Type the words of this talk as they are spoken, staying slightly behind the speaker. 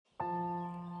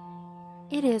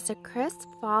It is a crisp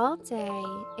fall day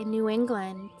in New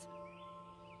England,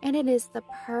 and it is the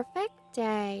perfect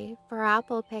day for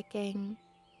apple picking.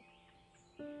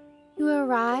 You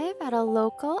arrive at a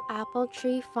local apple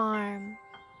tree farm.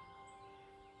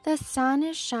 The sun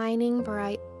is shining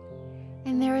bright,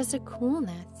 and there is a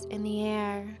coolness in the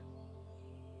air.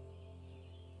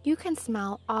 You can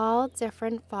smell all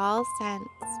different fall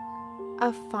scents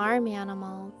of farm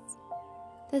animals,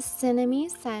 the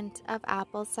cinnamony scent of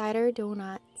apple cider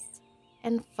donuts,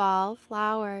 and fall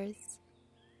flowers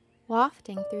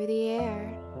wafting through the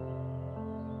air.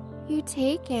 You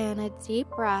take in a deep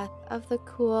breath of the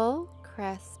cool,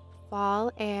 crisp fall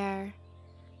air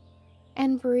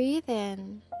and breathe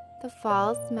in the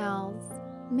fall smells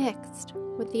mixed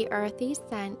with the earthy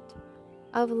scent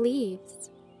of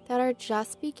leaves that are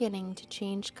just beginning to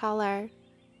change color.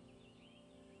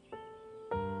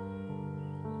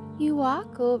 You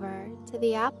walk over to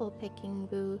the apple picking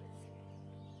booth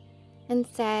and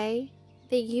say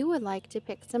that you would like to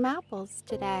pick some apples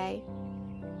today.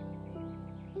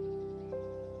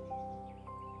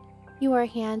 You are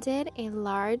handed a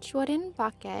large wooden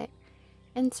bucket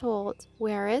and told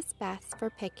where is best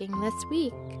for picking this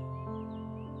week.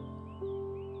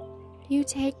 You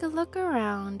take a look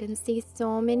around and see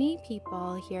so many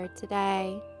people here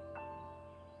today.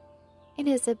 It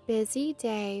is a busy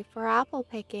day for apple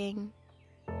picking.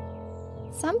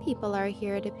 Some people are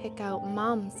here to pick out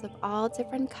mums of all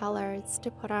different colors to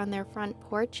put on their front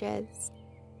porches.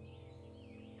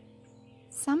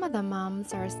 Some of the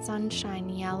mums are sunshine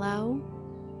yellow,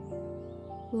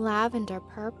 lavender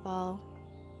purple,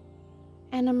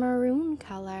 and a maroon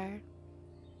color.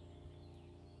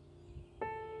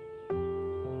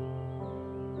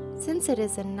 Since it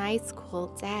is a nice cool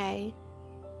day,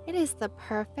 it is the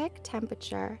perfect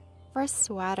temperature for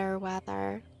sweater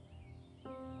weather.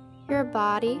 Your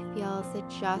body feels at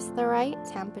just the right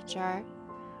temperature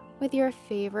with your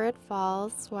favorite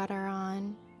fall sweater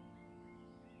on.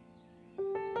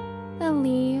 The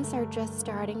leaves are just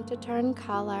starting to turn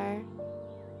color,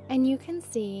 and you can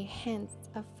see hints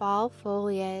of fall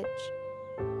foliage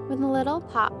with little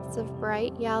pops of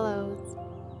bright yellows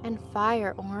and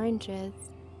fire oranges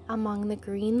among the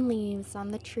green leaves on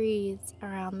the trees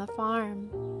around the farm.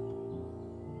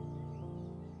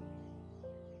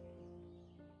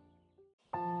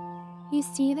 You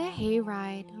see the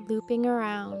hayride looping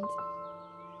around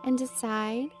and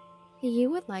decide that you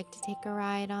would like to take a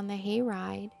ride on the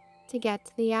hayride to get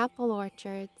to the apple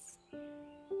orchards.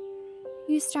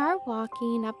 You start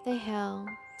walking up the hill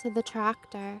to the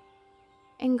tractor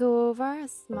and go over a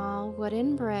small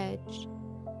wooden bridge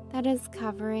that is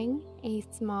covering a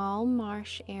small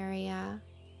marsh area.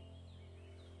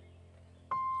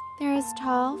 There is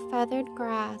tall feathered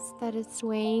grass that is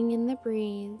swaying in the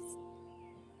breeze,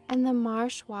 and the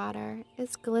marsh water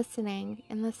is glistening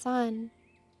in the sun.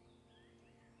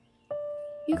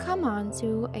 You come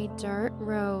onto a dirt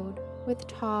road with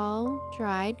tall,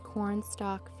 dried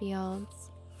cornstalk fields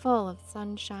full of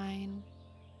sunshine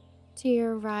to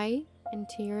your right and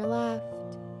to your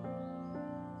left.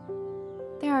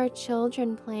 There are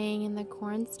children playing in the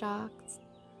cornstalks,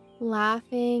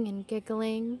 laughing and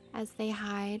giggling as they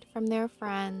hide from their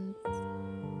friends.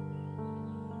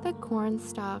 The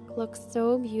cornstalk looks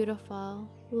so beautiful,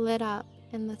 lit up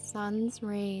in the sun's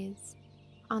rays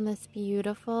on this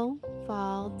beautiful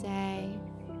fall day.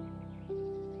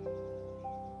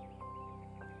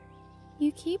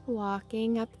 You keep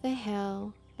walking up the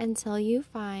hill until you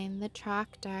find the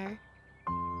tractor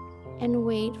and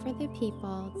wait for the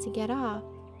people to get off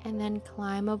and then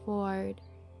climb aboard.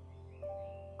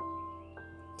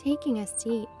 Taking a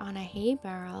seat on a hay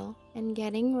barrel and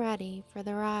getting ready for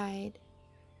the ride.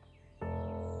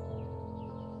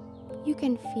 You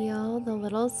can feel the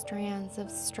little strands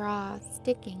of straw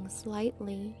sticking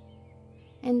slightly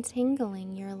and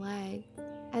tingling your legs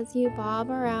as you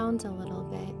bob around a little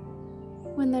bit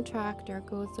when the tractor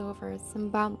goes over some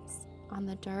bumps on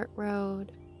the dirt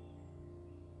road.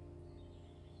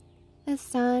 The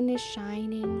sun is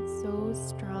shining so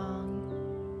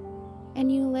strong, and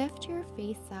you lift your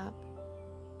face up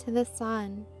to the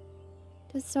sun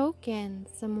to soak in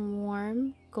some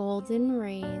warm golden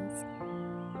rays,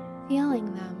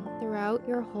 feeling them throughout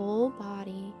your whole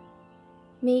body,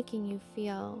 making you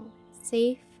feel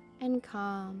safe and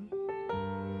calm.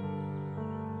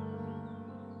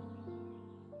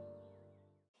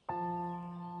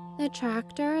 The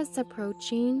tractor is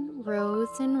approaching rows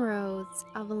and rows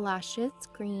of luscious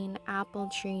green apple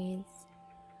trees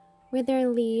with their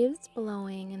leaves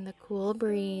blowing in the cool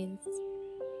breeze.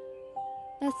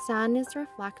 The sun is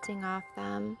reflecting off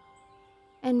them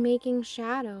and making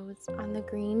shadows on the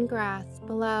green grass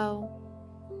below.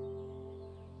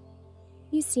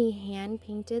 You see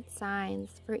hand-painted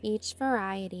signs for each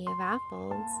variety of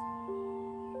apples.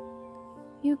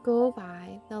 You go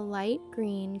by the light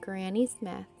green Granny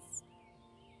Smiths.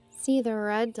 See the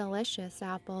red delicious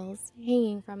apples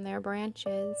hanging from their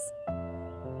branches.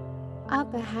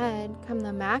 Up ahead come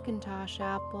the Macintosh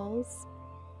apples,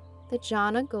 the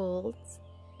John o' Golds,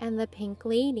 and the Pink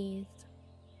Ladies.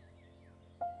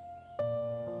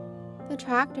 The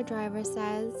tractor driver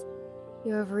says,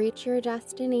 "You have reached your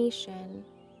destination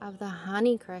of the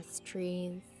Honeycrisp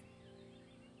trees,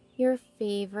 your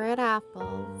favorite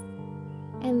apples,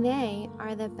 and they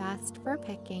are the best for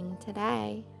picking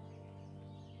today.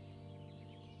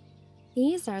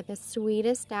 These are the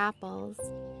sweetest apples,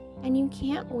 and you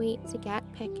can't wait to get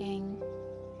picking."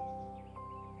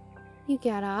 You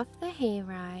get off the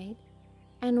hayride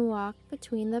and walk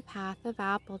between the path of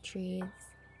apple trees,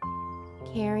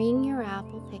 carrying your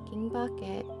apple picking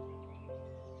bucket.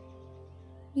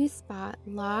 You spot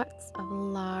lots of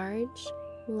large,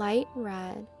 light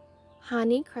red,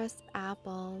 Honeycrisp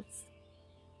apples.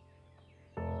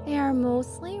 They are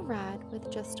mostly red with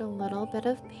just a little bit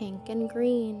of pink and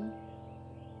green.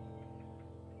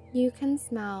 You can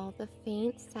smell the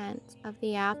faint scent of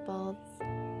the apples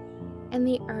and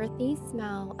the earthy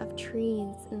smell of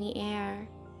trees in the air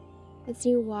as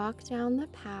you walk down the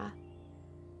path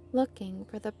looking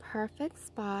for the perfect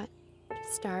spot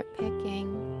to start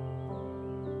picking.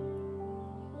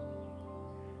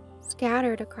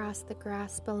 Scattered across the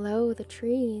grass below the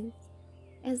trees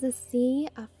is a sea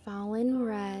of fallen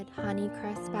red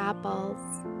Honeycrisp apples.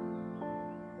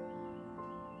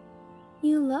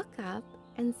 You look up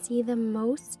and see the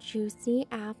most juicy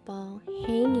apple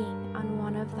hanging on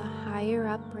one of the higher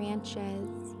up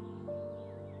branches,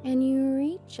 and you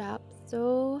reach up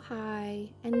so high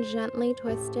and gently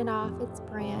twist it off its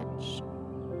branch.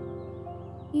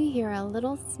 You hear a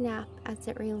little snap as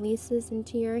it releases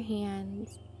into your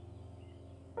hands.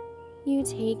 You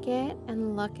take it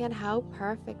and look at how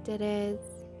perfect it is.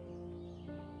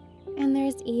 And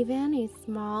there's even a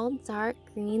small dark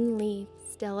green leaf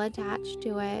still attached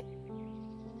to it.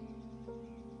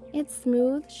 Its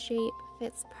smooth shape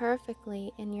fits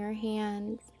perfectly in your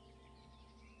hands.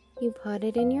 You put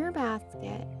it in your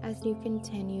basket as you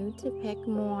continue to pick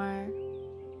more.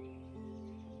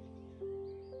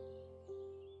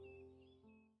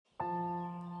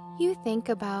 You think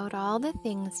about all the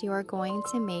things you are going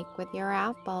to make with your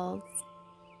apples.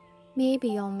 Maybe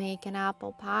you'll make an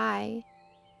apple pie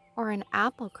or an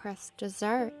apple crisp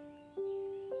dessert.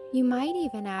 You might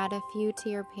even add a few to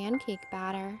your pancake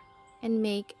batter and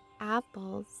make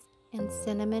apples and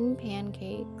cinnamon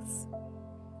pancakes.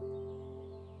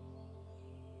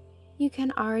 You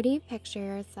can already picture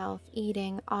yourself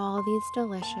eating all these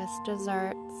delicious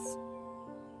desserts.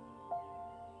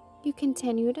 You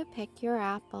continue to pick your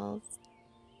apples,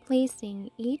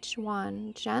 placing each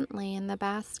one gently in the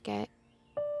basket,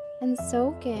 and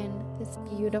soak in this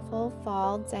beautiful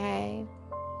fall day.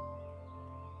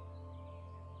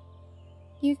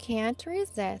 You can't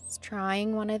resist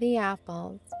trying one of the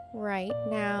apples right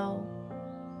now.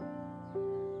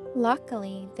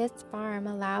 Luckily, this farm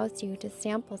allows you to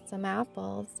sample some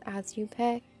apples as you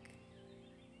pick.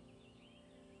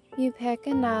 You pick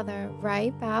another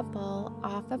ripe apple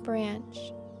off a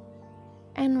branch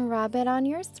and rub it on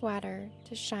your sweater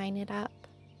to shine it up.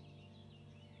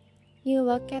 You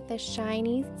look at the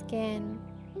shiny skin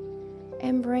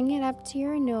and bring it up to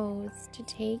your nose to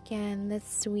take in the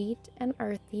sweet and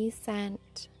earthy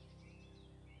scent.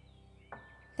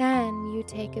 Then you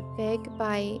take a big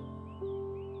bite,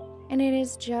 and it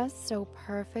is just so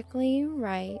perfectly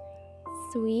ripe,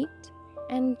 sweet,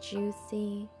 and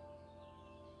juicy.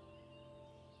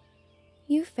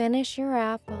 You finish your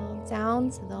apple down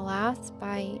to the last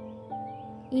bite,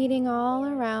 eating all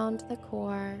around the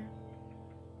core.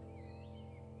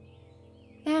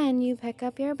 Then you pick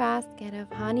up your basket of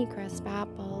Honeycrisp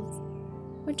apples,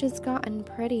 which has gotten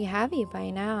pretty heavy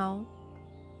by now,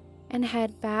 and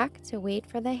head back to wait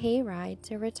for the hayride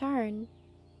to return.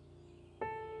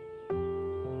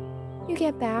 You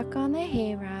get back on the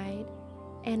hayride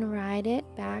and ride it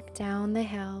back down the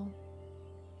hill.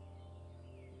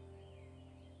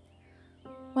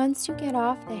 Once you get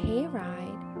off the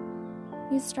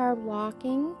hayride, you start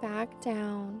walking back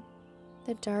down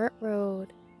the dirt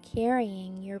road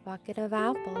carrying your bucket of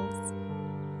apples.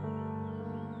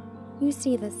 You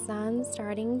see the sun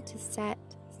starting to set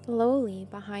slowly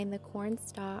behind the corn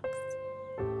stalks,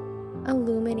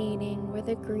 illuminating where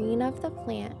the green of the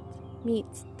plant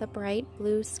meets the bright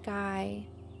blue sky.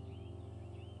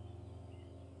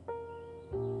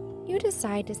 You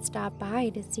decide to stop by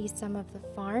to see some of the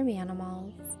farm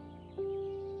animals.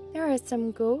 There are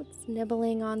some goats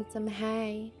nibbling on some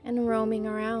hay and roaming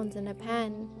around in a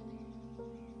pen.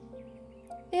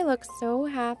 They look so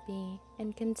happy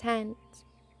and content.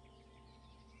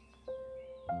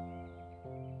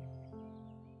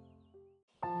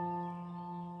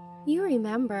 You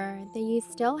remember that you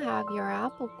still have your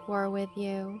apple core with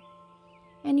you,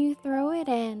 and you throw it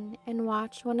in and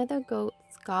watch one of the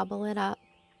goats gobble it up.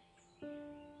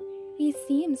 He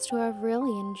seems to have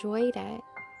really enjoyed it.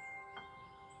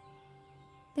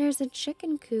 There's a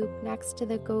chicken coop next to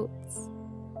the goats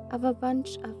of a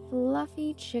bunch of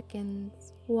fluffy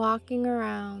chickens walking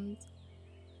around,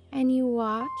 and you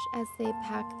watch as they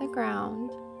peck the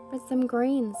ground for some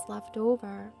grains left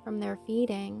over from their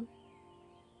feeding.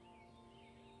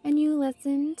 And you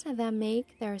listen to them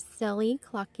make their silly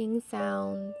clucking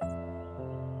sounds.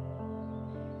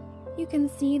 You can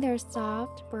see their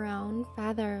soft brown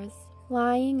feathers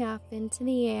flying up into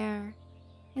the air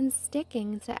and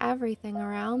sticking to everything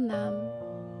around them.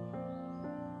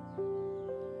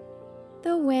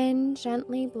 The wind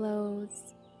gently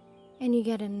blows, and you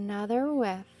get another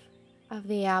whiff of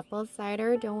the apple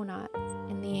cider donuts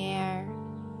in the air.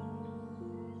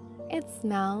 It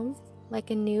smells like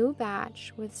a new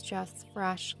batch was just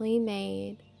freshly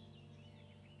made.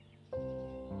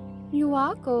 You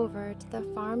walk over to the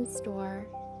farm store,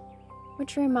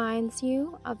 which reminds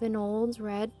you of an old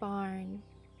red barn,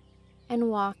 and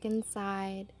walk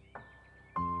inside.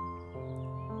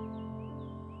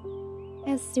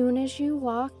 As soon as you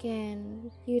walk in,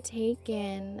 you take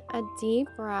in a deep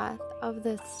breath of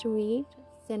the sweet,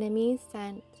 cinnamony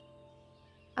scent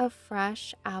of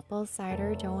fresh apple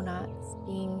cider donuts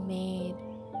being made.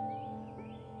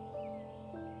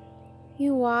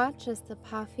 You watch as the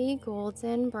puffy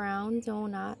golden brown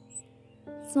donuts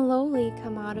slowly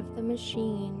come out of the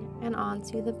machine and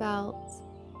onto the belt,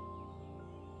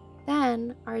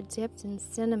 then are dipped in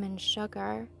cinnamon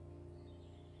sugar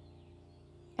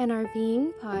and are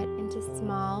being put into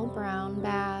small brown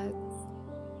bags.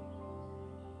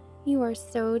 You are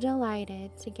so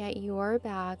delighted to get your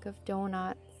bag of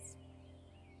donuts.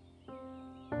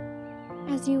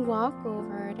 As you walk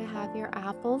over to have your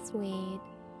apples weighed,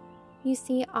 you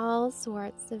see all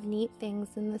sorts of neat things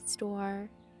in the store.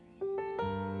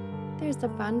 There's a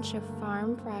bunch of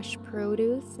farm fresh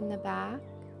produce in the back,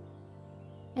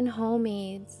 and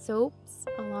homemade soaps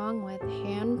along with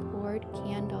hand-poured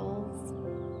candles.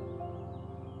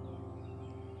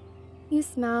 You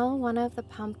smell one of the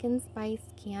pumpkin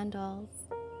spice candles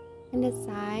and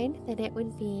decide that it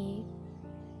would be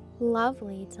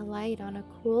lovely to light on a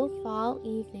cool fall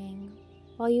evening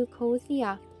while you cozy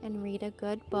up and read a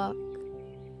good book.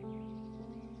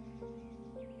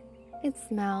 It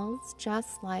smells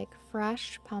just like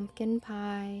fresh pumpkin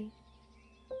pie,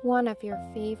 one of your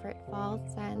favorite fall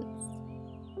scents.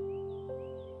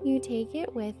 You take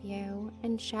it with you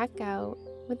and check out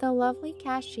with a lovely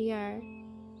cashier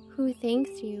who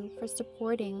thanks you for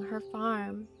supporting her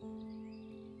farm.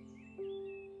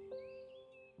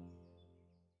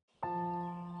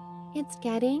 It's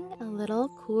getting a little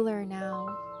cooler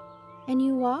now, and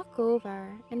you walk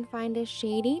over and find a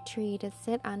shady tree to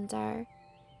sit under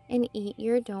and eat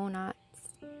your donuts.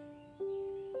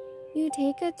 You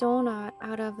take a donut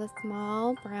out of the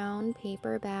small brown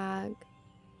paper bag.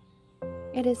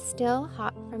 It is still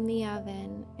hot from the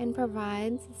oven and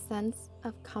provides a sense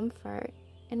of comfort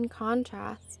in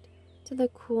contrast to the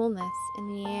coolness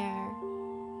in the air.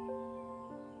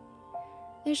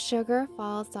 The sugar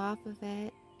falls off of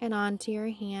it and onto your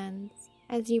hands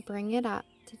as you bring it up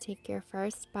to take your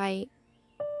first bite.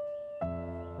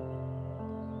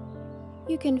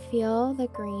 You can feel the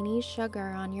grainy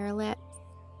sugar on your lips,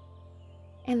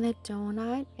 and the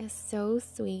donut is so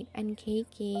sweet and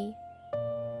cakey.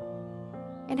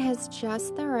 It has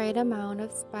just the right amount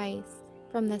of spice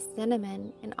from the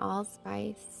cinnamon and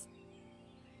allspice.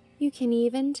 You can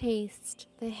even taste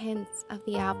the hints of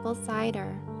the apple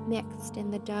cider mixed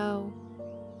in the dough.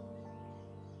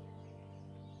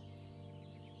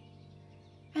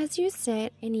 As you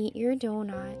sit and eat your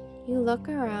donut, you look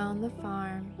around the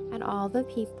farm at all the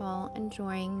people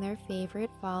enjoying their favorite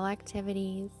fall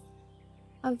activities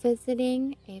of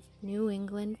visiting a New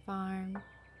England farm.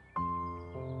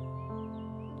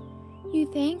 You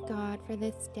thank God for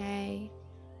this day,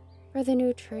 for the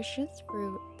nutritious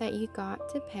fruit that you got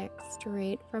to pick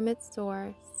straight from its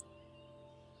source,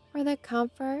 for the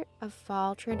comfort of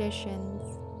fall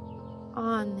traditions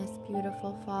on this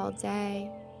beautiful fall day,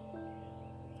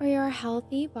 for your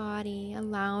healthy body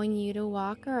allowing you to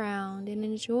walk around and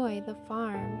enjoy the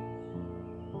farm,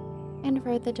 and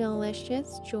for the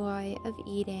delicious joy of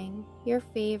eating your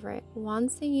favorite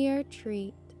once-a-year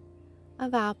treat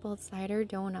of apple cider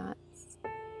donuts.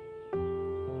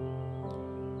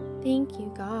 Thank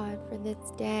you, God, for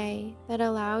this day that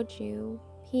allowed you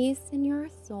peace in your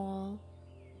soul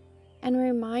and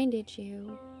reminded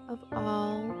you of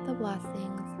all the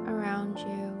blessings around